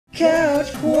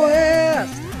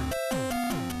Couchquest!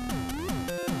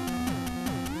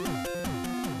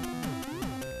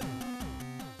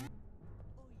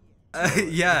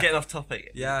 Yeah. We're getting off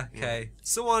topic. Yeah, okay.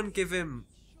 Someone give him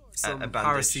some a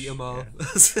bandage. paracetamol.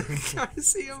 Yeah.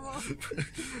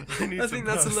 Paracetamol? I think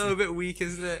that's a little bit weak,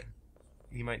 isn't it?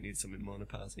 You might need something more than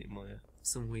paracetamol, yeah.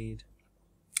 Some weed.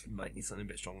 You might need something a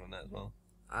bit stronger than that as well.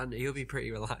 And he'll be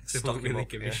pretty relaxed. He Stock won't him really up,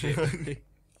 give yeah. a shit.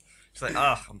 It's like,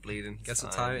 I'm bleeding. Guess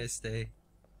what time it is today?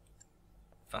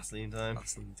 Vaseline time.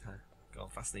 Vaseline time. Go on,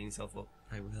 Vaseline yourself up.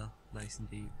 I will. Nice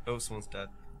indeed. Oh, someone's dead.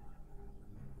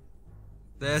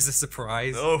 There's a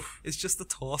surprise. Oh. It's just the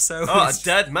torso. Oh, a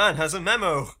dead man has a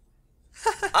memo.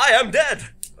 I am dead.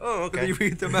 Oh, Let okay. me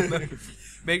read the memo.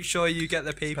 Make sure you get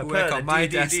the paperwork Prepare on my the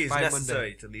desk DVDs by necessary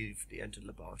Monday. to leave the entered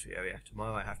laboratory area.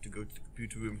 Tomorrow I have to go to the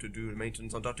computer room to do the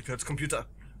maintenance on Dr. Kurt's computer.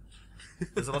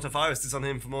 There's a lot of viruses on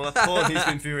him from all that porn he's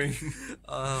been viewing.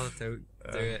 Oh, don't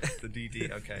do it. The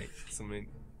DD, okay. Something,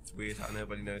 it's weird how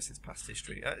nobody knows his past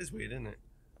history. That is weird, isn't it?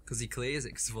 Because he clears it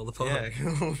because of all the porn.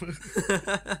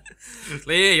 Yeah.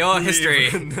 Clear your history.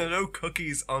 No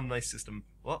cookies on my system.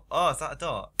 What? Oh, is that a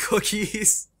dart?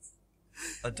 Cookies.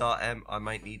 A dart M. I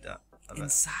might need that.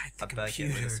 Inside the I better get rid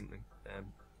computer. of something.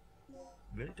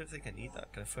 Really don't think I need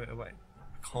that. Can I throw it away?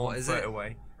 I can't What is throw it? it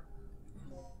away.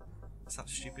 It's that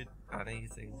stupid anise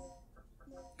thing.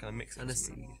 Can I mix it And with a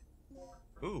something? seed.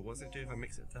 Ooh, what does it do if I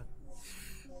mix it with that?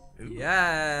 Ooh.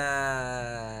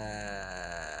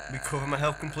 Yeah. Recover my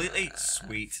health completely.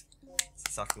 Sweet. That's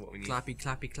exactly what we need. Clappy,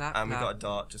 clappy, clap. And we clap. got a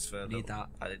dart just for a Need little that.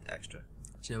 added extra. Do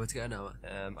you know where to go now?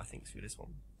 I think through this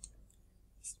one.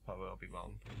 This probably will be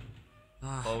wrong.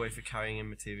 Ah. Hallway for carrying in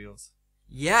materials.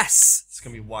 Yes. It's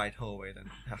gonna be a wide hallway then.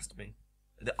 It has to be.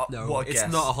 No, what a it's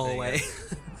guess. not a There hallway. you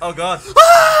go. Oh god.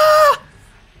 Ah!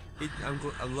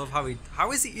 I love how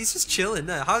how is he? He's just chilling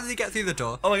there. How did he get through the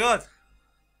door? Oh my god.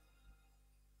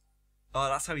 Oh,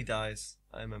 that's how he dies.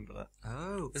 I remember that.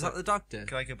 Oh, is that the doctor?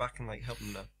 Can I go back and like help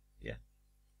him now? Yeah.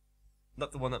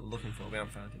 Not the one that we're looking for. We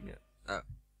haven't found him yet. Oh,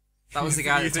 that was the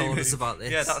guy You that told think- us about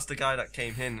this. Yeah, that's the guy that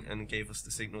came in and gave us the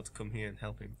signal to come here and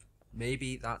help him.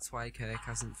 Maybe that's why Kirk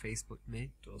hasn't Facebooked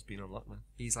me. Door's been unlocked now.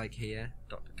 He's like here.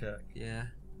 Dr. Kirk. Yeah.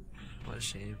 What a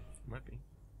shame. Might be.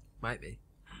 Might be.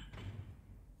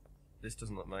 This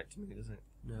doesn't look right to me, does it?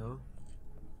 No.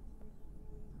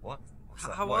 What? What's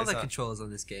that? How What are is the that? controls on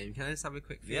this game? Can I just have a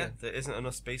quick view? Yeah, there isn't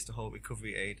enough space to hold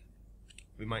recovery aid.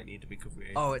 We might need a recovery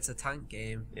aid. Oh, it's a tank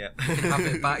game. Yeah. You can have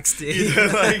it back, Steve. You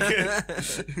don't like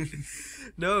it?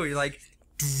 No, you're like.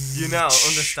 You now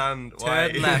understand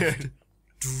why. Turn left.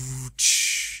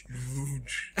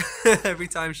 Every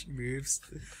time she moves.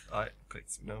 Alright,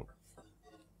 clicked no.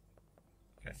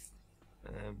 Okay.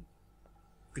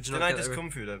 Could you Did not I get just the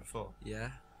come through there before? Yeah,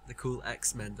 the cool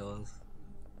X-Men dolls.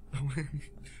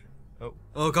 Oh.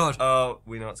 Oh god. Oh,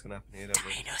 we know what's gonna happen here, don't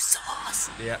we? Dinosaurs.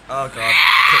 Yeah. Oh god.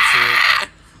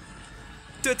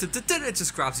 Cutscene. It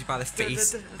just grabs you by the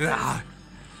face. Ah,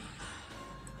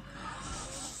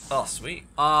 Oh, sweet.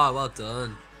 well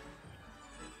done.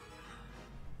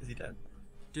 Is he dead?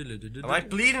 Am I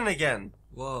bleeding again?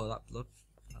 Whoa, that blood.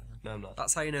 No, I'm not.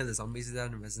 That's how you know the zombies are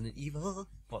down in Resident Evil.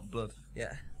 What, blood?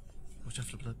 Yeah. Watch out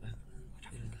for the blood, man.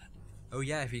 Oh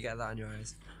yeah, if you get that on your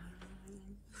eyes.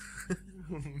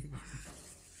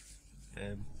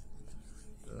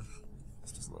 Ugh,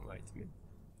 this doesn't look right to me.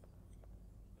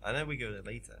 I know we go there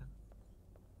later.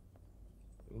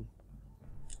 Ooh.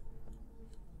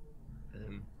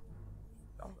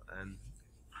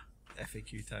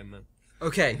 FAQ time, man.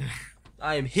 Okay,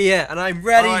 I am here and I'm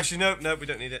ready. Oh, actually, no, we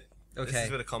don't need it. Okay. This is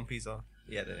where the compies are.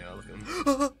 Yeah, there they are. Look at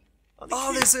them.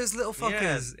 Oh, there's those little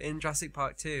fuckers in Jurassic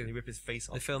Park 2. He rip his face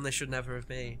The off. film they should never have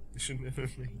made. They shouldn't have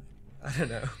been. I don't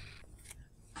know.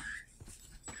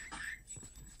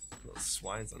 Little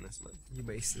swines on this, man. You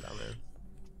wasted that man.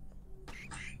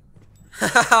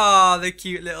 Oh, the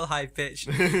cute little high pitch.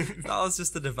 That was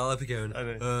just the developer going, I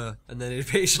know. and then it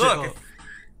pitched Look! it up.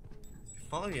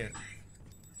 Follow you.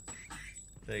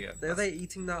 There you go. Are they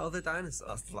eating that other dinosaur?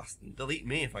 That's the last one. They'll eat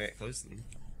me if I get close to them.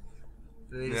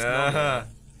 Do they just not? Yeah.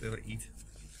 They'll eat.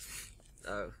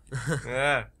 Oh.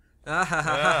 Yeah.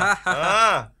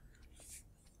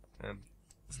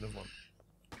 There's another one.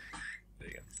 There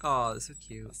you go. Oh, that's so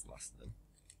cute. That's the last of them.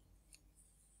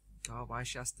 God, why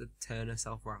she has to turn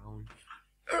herself round?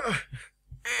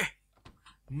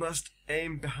 Must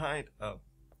aim behind. Oh.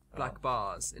 Black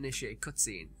bars. Initiate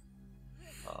cutscene.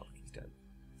 Oh, look, he's dead.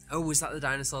 Oh, was that the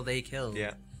dinosaur they killed?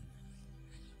 Yeah.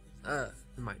 It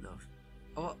might not.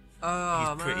 Oh,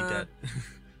 oh He's pretty man. dead.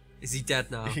 Is he dead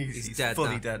now? He's dead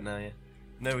fully now. dead now, yeah.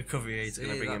 No recovery aid's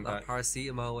gonna See, bring him that back.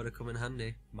 paracetamol would have come in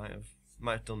handy. Might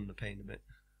have done the pain a bit.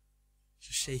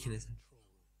 Just shaking his head.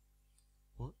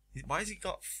 Why has he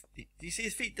got... Do you see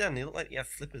his feet down? They look like he had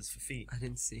flippers for feet. I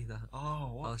didn't see that.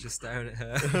 Oh, what? I was just staring at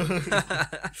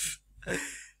her.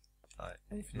 Alright,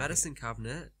 Medicine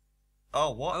cabinet.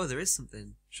 Oh, what? Oh, there is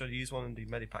something. Should I use one and do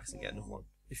medipacks and get another one?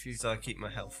 If you So I keep my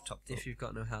health topped up. if you've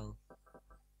got no health.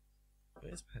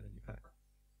 Where's my medipack?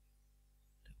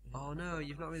 Oh no,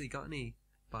 you've not really got any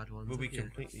bad ones. Will we have you?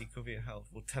 completely cover your health?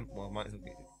 Well, temp one, might as well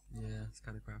get it. Yeah, it's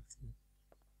kind of crap. Isn't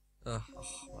it? Ugh.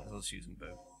 Oh, might as well just use them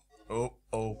both.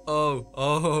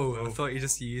 Oh. I thought you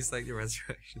just used like the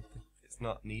resurrection thing. It's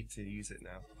not need to use it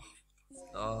now.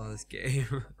 Oh, this game.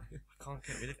 I can't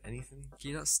get rid of anything.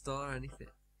 Can you not store anything?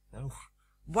 No.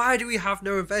 Why do we have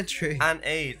no inventory? And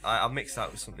aid. I'll mix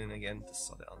that with something again. Just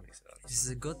sod it. I'll mix it up. This is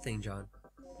a good thing, John.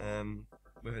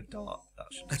 With a dart. That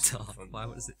should A be some dart. fun. Why?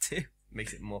 What does it do?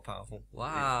 Makes it more powerful.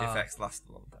 Wow. The effects last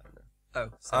a long time now. Oh.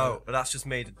 Oh, but that's just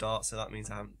made a dart, so that means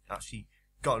I haven't actually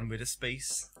gotten rid of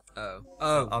space. Oh.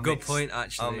 I'll Good mix- point.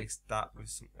 Actually, I'll mix that with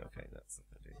some. Okay, that's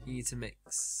what I do. you need to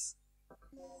mix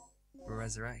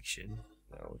resurrection.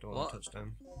 No, I don't What? want to touch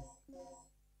them.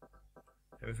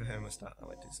 With a hermostat, I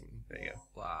might do something. There you go.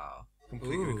 Wow.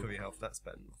 Completely Ooh. recover your health. That's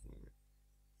better than nothing. Isn't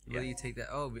it? Will you take that?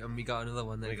 Oh, and we got another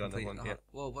one. Then We got another complete- one, yeah.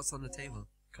 Whoa, what's on the table?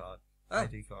 Card. Oh.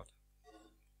 ID card.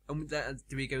 And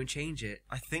do we go and change it?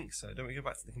 I think so. Don't we go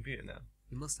back to the computer now?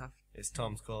 We must have. It's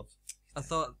Tom's corpse. I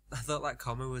thought that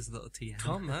comma was a little TM.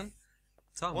 Tom, man.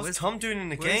 Tom, What's where's, Tom doing in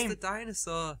the where's game? the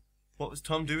dinosaur? What was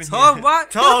Tom doing Tom, here?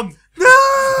 what? Tom!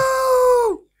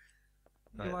 No!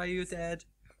 Right. Why are you dead?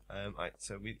 Right,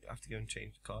 so we have to go and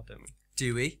change the card, don't we?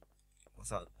 Do we? What's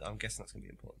that? I'm guessing that's going to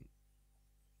be important.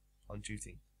 On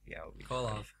duty. Yeah, we Call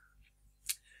off.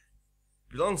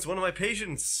 Belongs to one of my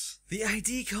patients. The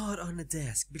ID card on the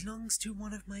desk belongs to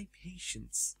one of my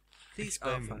patients. Please.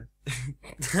 Oh, Experiment.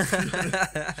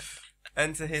 fine.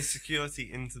 Enter his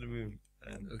security into the room.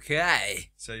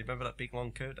 Okay. So you remember that big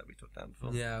long code that we took down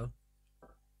before? Yeah.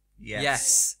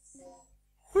 Yes.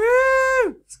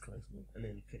 Woo! It's close. And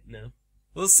then click no.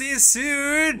 We'll see you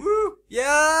soon. Woo!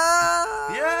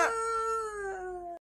 Yeah. Yeah.